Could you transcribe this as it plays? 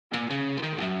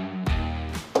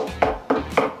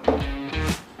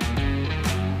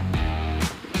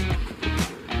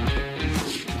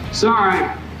Sorry,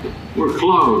 we're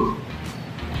closed.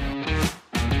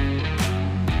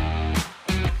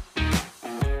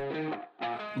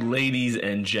 Ladies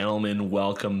and gentlemen,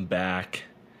 welcome back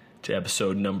to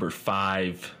episode number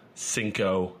 5,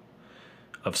 Cinco,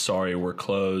 of Sorry We're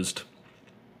Closed.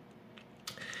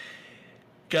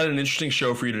 Got an interesting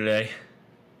show for you today.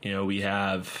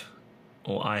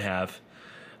 I have.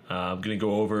 I'm going to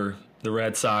go over the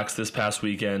Red Sox this past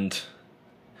weekend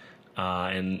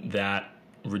and that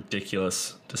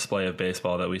ridiculous display of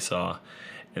baseball that we saw.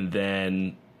 And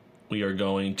then we are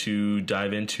going to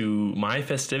dive into my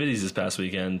festivities this past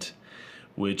weekend,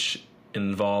 which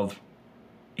involved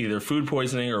either food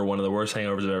poisoning or one of the worst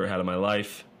hangovers I've ever had in my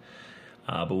life.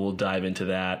 But we'll dive into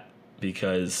that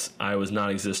because I was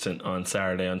non-existent on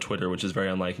Saturday on Twitter, which is very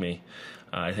unlike me.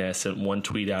 I think I sent one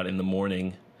tweet out in the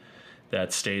morning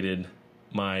that stated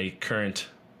my current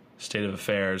state of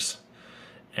affairs,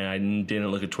 and I didn't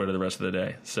look at Twitter the rest of the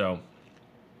day. So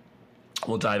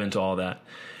we'll dive into all that.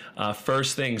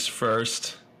 First things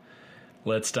first,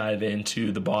 let's dive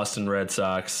into the Boston Red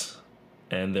Sox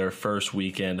and their first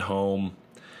weekend home.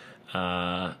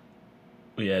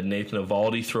 We had Nathan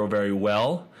Eovaldi throw very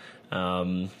well.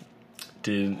 Had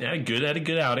a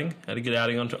good outing. Had a good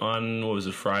outing on what was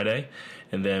it, Friday,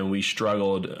 and then we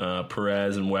struggled.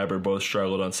 Perez and Weber both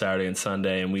struggled on Saturday and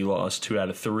Sunday, and we lost 2 out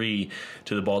of 3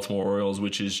 to the Baltimore Orioles,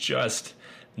 which is just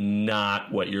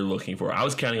not what you're looking for. I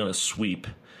was counting on a sweep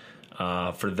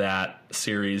for that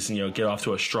series. Get off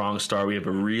to a strong start. We have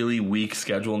a really weak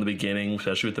schedule in the beginning,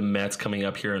 especially with the Mets coming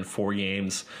up here in 4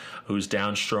 games. Who's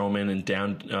down Stroman and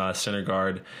down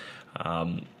Syndergaard.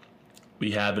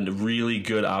 We have a really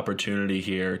good opportunity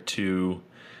here to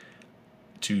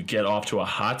get off to a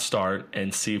hot start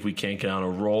and see if we can't get on a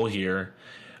roll here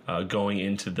going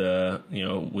into the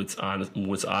what's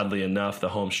oddly enough the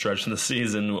home stretch of the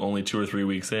season, only 2 or 3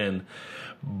 weeks in,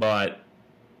 but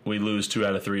we lose 2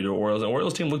 out of 3 to Orioles. The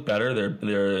Orioles team look better.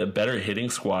 They're a better hitting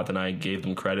squad than I gave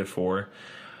them credit for,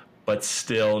 but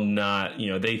still not.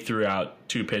 They threw out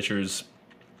 2 pitchers.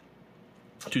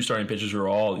 2 starting pitchers were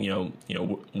all,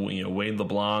 Wade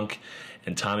LeBlanc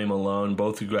and Tommy Milone,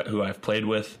 both who I've played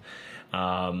with,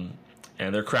 and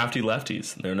they're crafty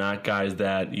lefties. They're not guys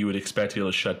that you would expect to be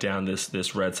able to shut down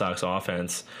this Red Sox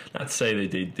offense. Not to say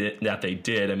that they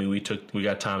did. I mean, we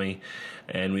got Tommy,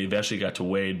 and we eventually got to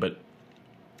Wade, but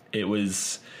it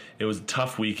was a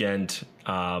tough weekend,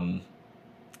 and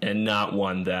not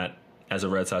one that, as a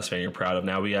Red Sox fan, you're proud of.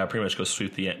 Now we got to pretty much go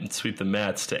sweep the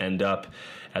Mets to end up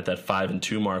at that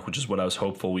 5-2 mark, which is what I was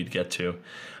hopeful we'd get to.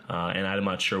 And I'm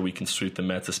not sure we can sweep the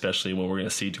Mets, especially when we're going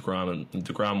to see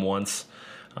DeGrom once.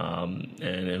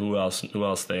 And who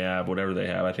else they have? Whatever they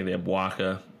have, I think they have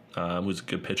Waka, who's a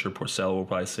good pitcher. Porcello we'll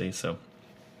probably see. So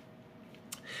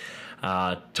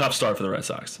tough start for the Red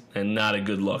Sox, and not a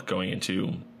good look going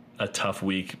into a tough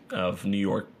week of New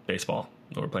York baseball.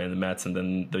 We're playing the Mets and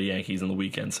then the Yankees on the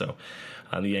weekend. So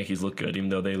the Yankees look good, even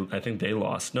though I think they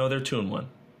lost. No, they're 2-1.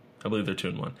 I believe they're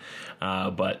 2-1.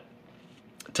 But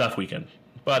tough weekend.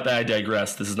 But I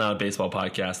digress. This is not a baseball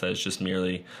podcast. That is just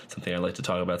merely something I like to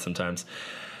talk about sometimes.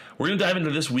 We're going to dive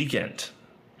into this weekend.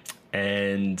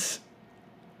 And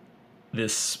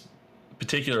this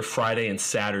particular Friday and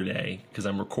Saturday, because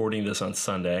I'm recording this on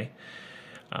Sunday.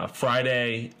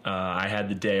 Friday, I had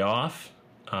the day off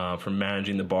from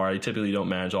managing the bar. I typically don't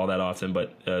manage all that often,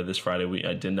 but this Friday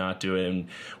I did not do it. And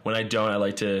when I don't, I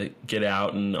like to get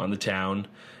out and on the town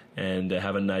and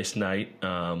have a nice night.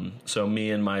 So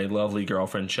me and my lovely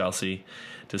girlfriend Chelsea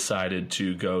decided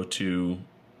to go to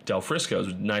Del Frisco's,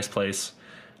 a nice place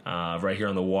right here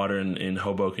on the water in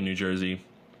Hoboken, New Jersey.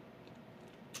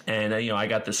 And I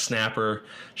got the snapper,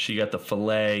 she got the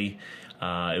fillet.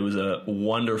 It was a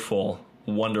wonderful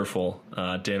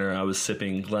dinner. I was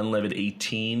sipping Glenlivet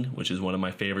 18, which is one of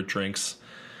my favorite drinks.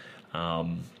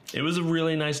 It was a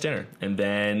really nice dinner. And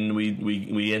then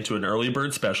we into an early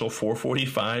bird special,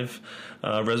 4:45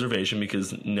 reservation,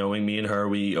 because knowing me and her,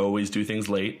 we always do things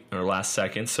late or last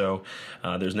second. So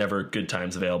there's never good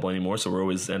times available anymore. So we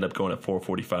always end up going at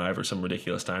 4:45 or some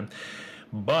ridiculous time.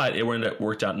 But it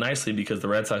worked out nicely because the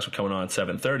Red Sox were coming on at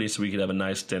 7:30, so we could have a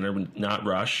nice dinner, not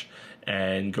rush,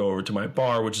 and go over to my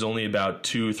bar, which is only about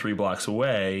 2-3 blocks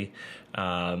away,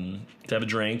 to have a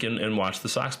drink and watch the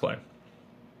Sox play.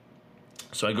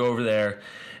 So I go over there,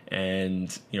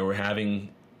 and we're having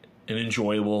an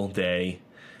enjoyable day,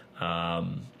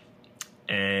 and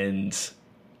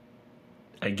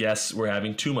I guess we're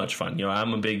having too much fun.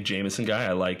 I'm a big Jameson guy.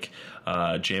 I like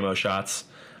JMO shots.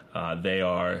 They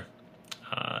are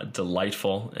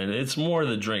delightful, and it's more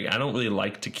the drink. I don't really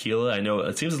like tequila. I know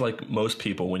it seems like most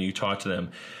people, when you talk to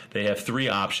them, they have three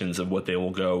options of what they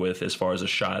will go with as far as a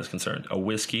shot is concerned: a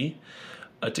whiskey,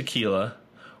 a tequila,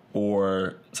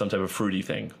 or some type of fruity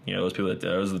thing. Those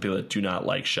are the people that do not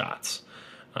like shots.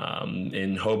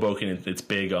 In Hoboken, it's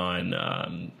big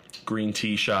on green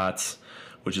tea shots,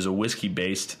 which is a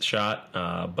whiskey-based shot,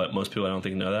 but most people I don't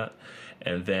think know that.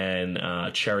 And then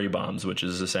cherry bombs, which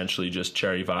is essentially just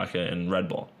cherry vodka and Red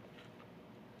Bull.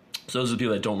 So those are the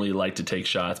people that don't really like to take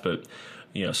shots, but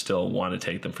still want to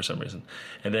take them for some reason.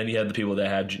 And then you have the people that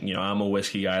have, I'm a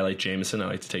whiskey guy, I like Jameson, I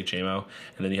like to take JMO.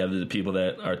 And then you have the people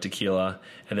that are tequila.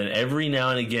 And then every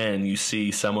now and again, you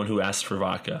see someone who asks for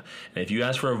vodka. And if you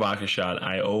ask for a vodka shot,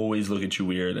 I always look at you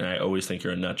weird, and I always think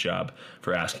you're a nut job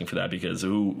for asking for that, because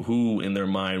who in their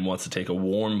mind wants to take a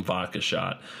warm vodka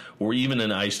shot or even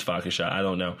an iced vodka shot? I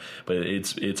don't know, but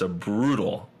it's a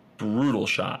brutal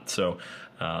shot. So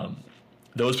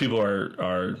those people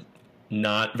are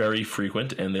not very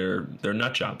frequent, and they're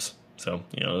nut jobs. So,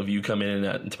 if you come in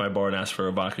to my bar and ask for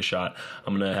a vodka shot,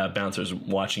 I'm going to have bouncers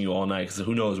watching you all night, because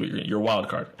who knows what you're a wild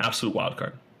card, absolute wild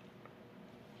card.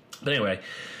 But anyway,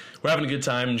 we're having a good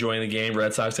time, enjoying the game.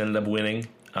 Red Sox ended up winning.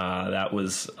 That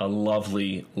was a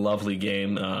lovely, lovely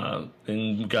game,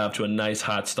 and got up to a nice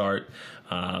hot start,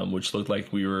 which looked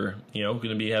like we were,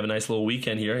 going to have a nice little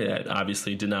weekend here. That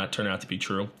obviously did not turn out to be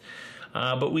true.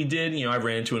 But we did, I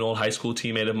ran into an old high school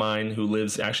teammate of mine who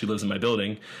actually lives in my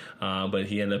building, but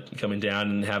he ended up coming down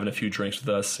and having a few drinks with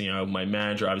us. My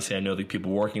manager, obviously I know the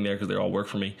people working there because they all work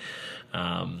for me.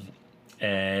 And,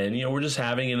 we're just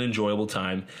having an enjoyable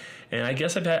time. And I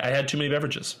guess I had too many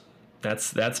beverages.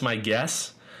 That's my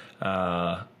guess. We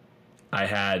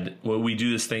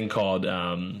do this thing called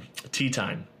tea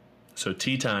time. So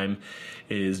tea time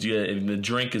is the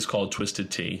drink is called twisted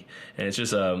tea, and it's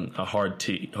just a hard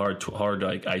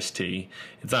like iced tea.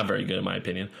 It's not very good in my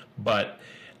opinion, but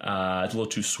it's a little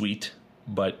too sweet.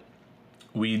 But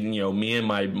me and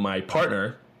my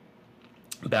partner,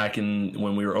 back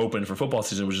when we were open for football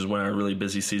season, which is when our really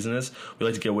busy season is, we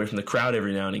like to get away from the crowd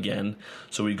every now and again.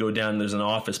 So we go down. There's an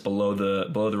office below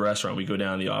the restaurant. We go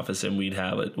down to the office, and we'd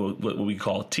have what we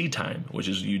call tea time, which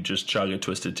is you just chug a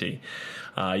twisted tea.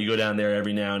 You go down there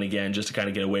every now and again just to kind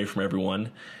of get away from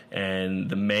everyone and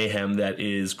the mayhem that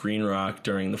is Green Rock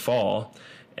during the fall,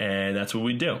 and that's what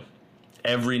we do.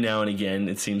 Every now and again,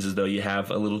 it seems as though you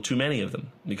have a little too many of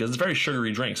them, because it's a very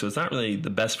sugary drink, so it's not really the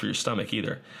best for your stomach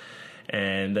either.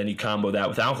 And then you combo that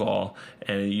with alcohol,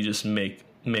 and you just make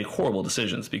horrible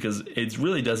decisions, because it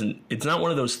really doesn't. It's not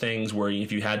one of those things where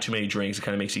if you had too many drinks, it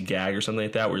kind of makes you gag or something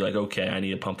like that. Where you're like, okay, I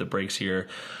need to pump the brakes here.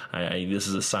 This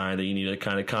is a sign that you need to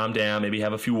kind of calm down, maybe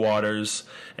have a few waters,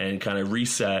 and kind of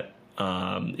reset.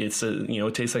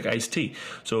 It tastes like iced tea,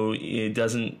 so it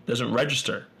doesn't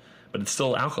register, but it's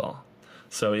still alcohol.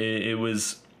 So it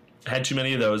had too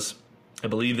many of those. I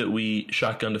believe that we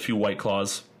shotgunned a few White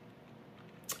Claws.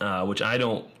 Which I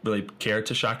don't really care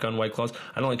to shotgun White Claws.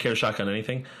 I don't really care to shotgun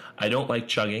anything. I don't like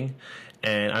chugging,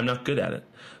 and I'm not good at it.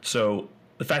 So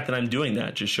the fact that I'm doing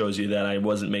that just shows you that I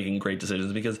wasn't making great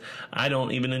decisions, because I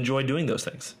don't even enjoy doing those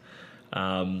things.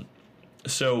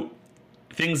 So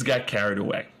things got carried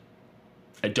away.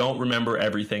 I don't remember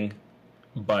everything,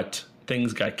 but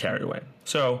things got carried away.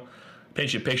 So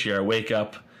paint you a picture. I wake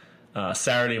up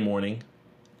Saturday morning,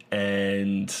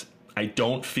 and I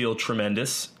don't feel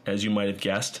tremendous, as you might have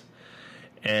guessed,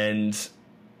 and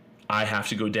I have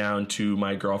to go down to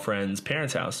my girlfriend's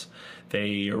parents' house.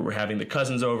 They were having the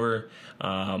cousins over.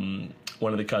 One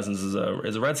of the cousins is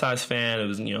a Red Sox fan. It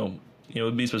was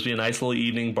it'd be supposed to be a nice little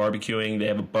evening, barbecuing. They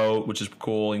have a boat, which is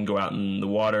cool. You can go out in the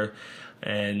water,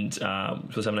 and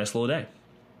supposed to have a nice little day.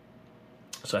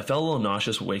 So I felt a little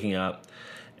nauseous waking up.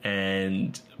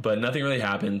 But nothing really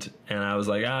happened, and I was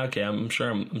like, okay, I'm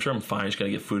sure I'm fine. Just gotta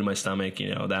get food in my stomach,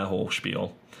 that whole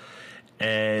spiel.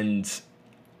 And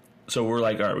so we're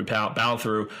like, all right, we battle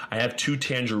through. I have 2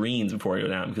 tangerines before I go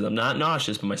down, because I'm not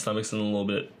nauseous, but my stomach's in a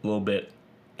little bit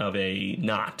of a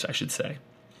knot, I should say.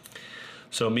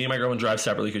 So me and my girlfriend drive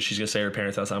separately, because she's gonna stay at her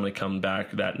parents' house. I'm gonna come back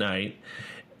that night,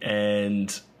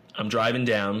 and I'm driving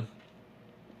down.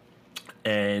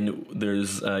 And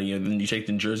there's, then you take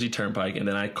the Jersey Turnpike, and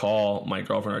then I call my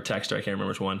girlfriend or text her, I can't remember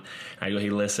which one. And I go, hey,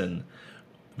 listen,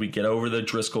 we get over the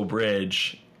Driscoll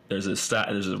Bridge. There's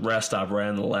a rest stop right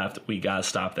on the left. We gotta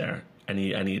stop there. I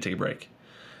need to take a break.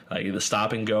 Like the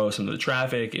stop and go, some of the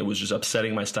traffic, it was just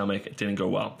upsetting my stomach. It didn't go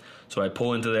well. So I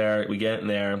pull into there. We get in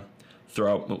there.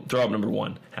 Throw up number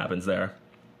 1 happens there,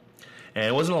 and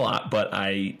it wasn't a lot, but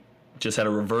I just had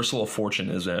a reversal of fortune,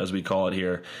 as we call it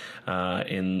here,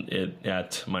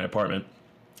 at my apartment.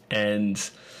 And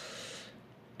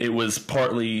it was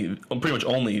partly, pretty much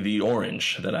only the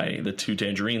orange the 2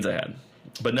 tangerines I had,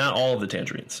 but not all of the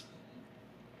tangerines.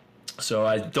 So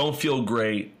I don't feel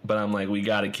great, but I'm like, we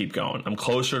got to keep going. I'm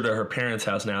closer to her parents'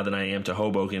 house now than I am to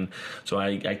Hoboken, so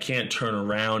I can't turn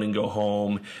around and go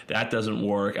home. That doesn't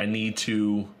work. I need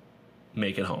to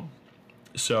make it home.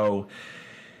 So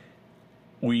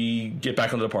we get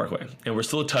back onto the Parkway, and we're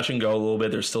still touch and go a little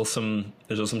bit. There's still some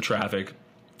traffic,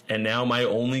 and now my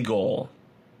only goal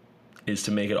is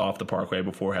to make it off the Parkway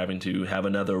before having to have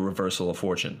another reversal of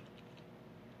fortune.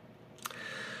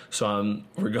 So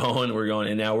we're going,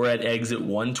 and now we're at exit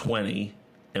 120,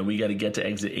 and we got to get to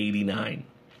exit 89.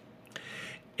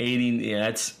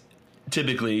 That's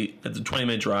typically, it's a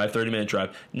 20-minute drive, 30-minute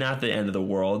drive, not the end of the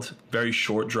world, very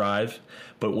short drive,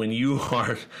 but when you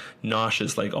are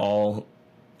nauseous, like I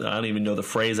don't even know the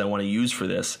phrase I want to use for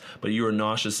this, but you are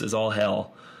nauseous as all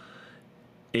hell.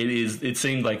 It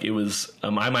seemed like it was, I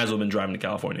might as well have been driving to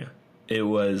California. It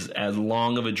was as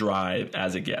long of a drive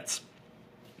as it gets.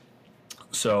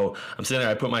 So I'm sitting there.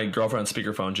 I put my girlfriend on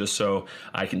speakerphone just so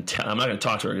I can tell. I'm not going to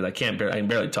talk to her because I can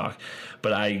barely talk.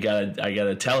 But I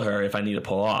gotta tell her if I need to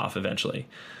pull off eventually.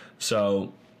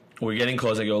 So we're getting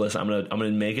close. I go, listen, I'm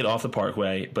gonna make it off the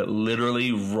Parkway, but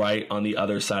literally right on the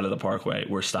other side of the Parkway,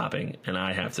 we're stopping, and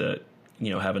I have to,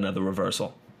 have another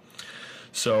reversal.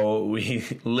 So we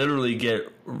literally get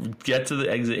to the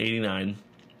exit 89.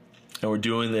 And we're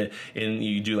doing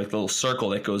you do like the little circle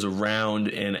that goes around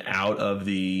and out of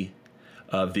the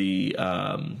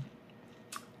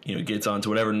gets onto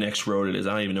whatever next road it is.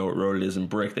 I don't even know what road it is in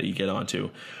Brick that you get onto,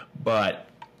 but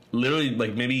literally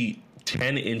like maybe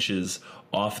 10 inches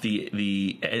off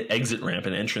the exit ramp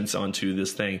and entrance onto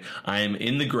this thing, I am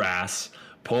in the grass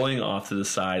pulling off to the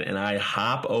side, and I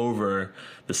hop over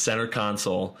the center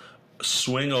console,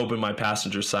 swing open my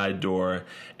passenger side door,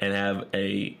 and have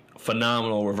a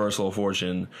phenomenal reversal of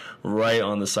fortune right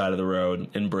on the side of the road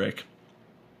in Brick.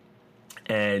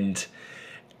 And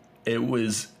it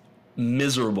was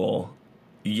miserable,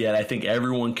 yet I think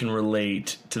everyone can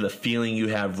relate to the feeling you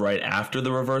have right after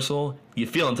the reversal. You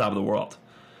feel on top of the world.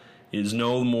 It's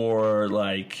no more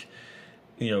like,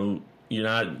 you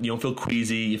don't feel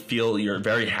queasy. You're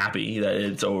very happy that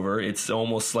it's over. It's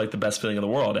almost like the best feeling in the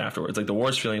world afterwards. Like the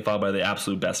worst feeling followed by the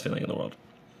absolute best feeling in the world.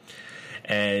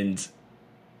 And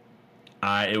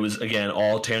it was, again,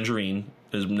 all tangerine.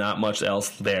 There's not much else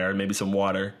there, maybe some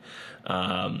water.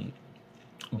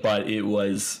 But it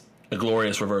was a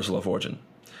glorious reversal of fortune.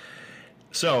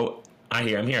 So I'm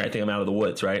here. I think I'm out of the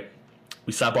woods, right?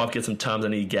 We stop off, get some Tums. I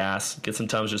need gas. Get some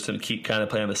Tums just to keep kind of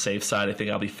playing on the safe side. I think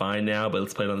I'll be fine now, but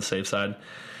let's play it on the safe side.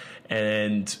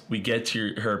 And we get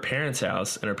to her parents'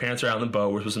 house, and her parents are out in the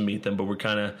boat. We're supposed to meet them, but we're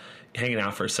kind of hanging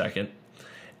out for a second.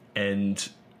 And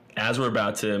as we're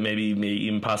about to maybe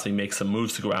even possibly make some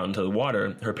moves to go out into the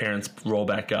water, her parents roll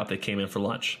back up. They came in for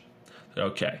lunch.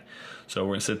 Okay. So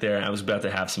we're going to sit there, and I was about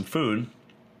to have some food,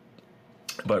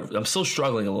 but I'm still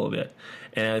struggling a little bit,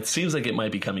 and it seems like it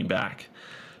might be coming back.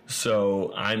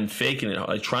 So I'm faking it,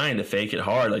 like trying to fake it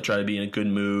hard, like try to be in a good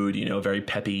mood, very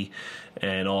peppy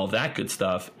and all of that good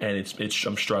stuff, and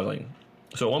I'm struggling.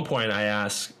 So at one point I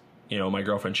asked, my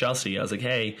girlfriend Chelsea, I was like,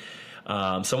 hey,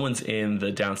 someone's in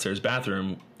the downstairs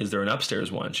bathroom. Is there an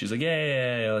upstairs one? She's like,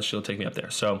 yeah, she'll take me up there.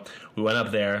 So we went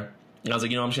up there, and I was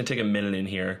like, I'm just going to take a minute in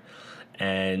here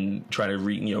and try to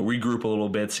regroup a little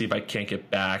bit, see if I can't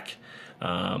get back,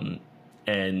 back,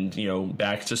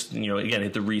 just, again,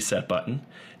 hit the reset button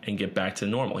and get back to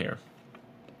normal here.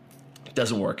 It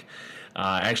doesn't work.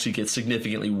 I actually get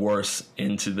significantly worse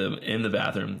in the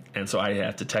bathroom, and so I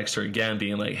have to text her again,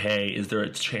 being like, hey, is there a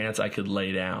chance I could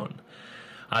lay down?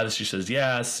 Obviously, she says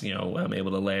yes. I'm able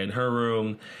to lay in her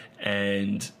room,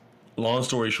 and long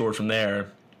story short from there,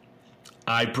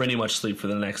 I pretty much sleep for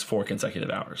the next 4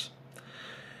 consecutive hours.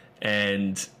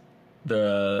 And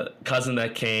the cousin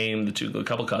that came, the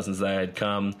couple cousins that had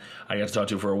come, I got to talk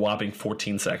to for a whopping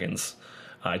 14 seconds.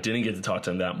 I didn't get to talk to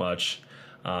them that much.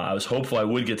 I was hopeful I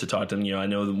would get to talk to them. I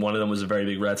know one of them was a very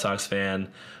big Red Sox fan.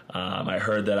 I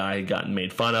heard that I had gotten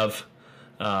made fun of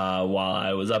while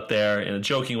I was up there, in a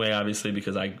joking way, obviously,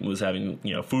 because I was having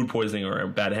food poisoning or a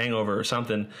bad hangover or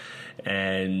something,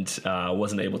 and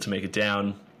wasn't able to make it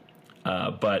down.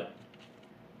 But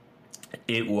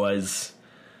it was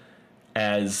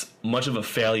as much of a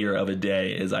failure of a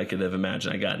day as I could have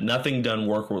imagined. I got nothing done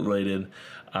work-related.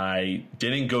 I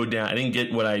didn't go down. I didn't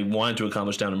get what I wanted to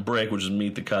accomplish down in Brick, which is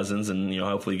meet the cousins and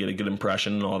hopefully get a good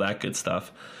impression and all that good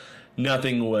stuff.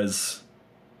 Nothing was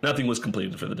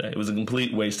completed for the day. It was a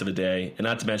complete waste of a day. And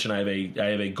not to mention, I have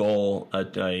a goal, a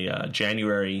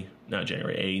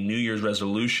New Year's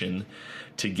resolution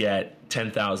to get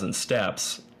 10,000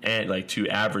 steps and like to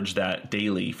average that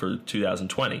daily for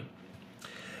 2020.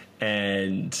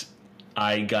 And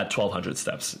I got 1,200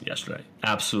 steps yesterday.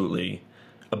 Absolutely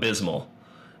abysmal.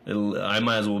 I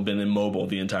might as well have been immobile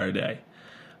the entire day.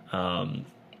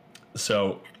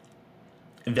 So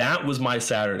that was my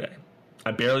Saturday.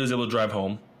 I barely was able to drive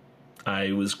home.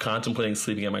 I was contemplating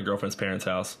sleeping at my girlfriend's parents'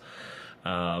 house.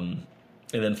 And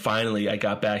then finally I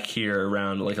got back here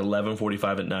around like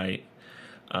 11:45 at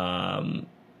night.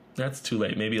 That's too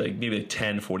late. Maybe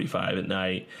 10:45 at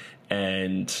night.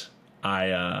 And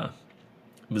I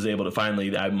was able to finally,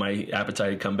 my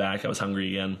appetite had come back. I was hungry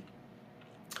again.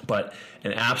 But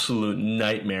an absolute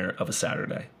nightmare of a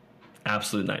Saturday.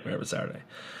 Absolute nightmare of a Saturday.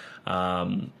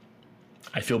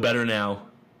 I feel better now.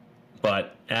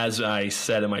 But as I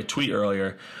said in my tweet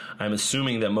earlier, I'm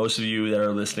assuming that most of you that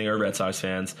are listening are Red Sox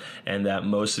fans, and that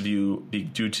most of you,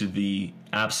 due to the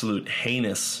absolute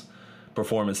heinous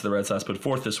performance the Red Sox put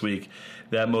forth this week,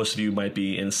 that most of you might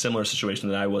be in a similar situation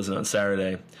that I was in on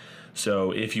Saturday.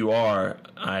 So if you are,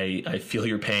 I feel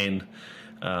your pain.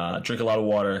 Drink a lot of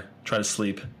water. Try to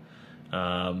sleep,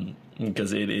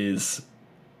 because it is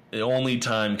the only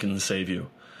time can save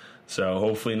you. So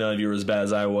hopefully none of you are as bad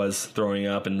as I was, throwing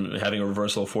up and having a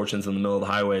reversal of fortunes in the middle of the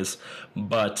highways.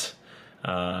 But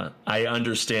I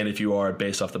understand if you are,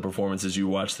 based off the performances you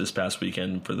watched this past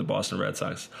weekend for the Boston Red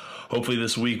Sox. Hopefully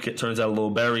this week it turns out a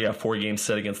little better. We have 4 games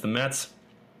set against the Mets.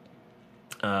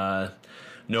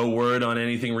 No word on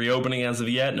anything reopening as of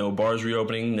yet. No bars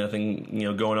reopening.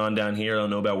 Nothing going on down here. I don't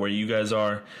know about where you guys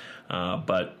are,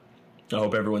 but I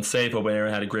hope everyone's safe. Hope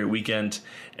everyone had a great weekend,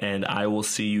 and I will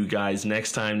see you guys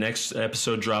next time. Next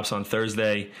episode drops on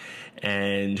Thursday,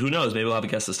 and who knows, maybe we'll have a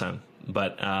guest this time.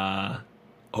 But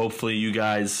hopefully you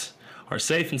guys are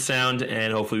safe and sound,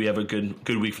 and hopefully we have a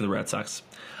good week from the Red Sox.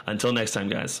 Until next time,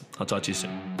 guys, I'll talk to you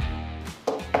soon.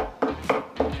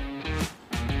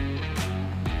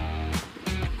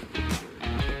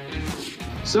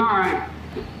 Sorry,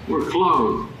 we're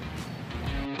closed.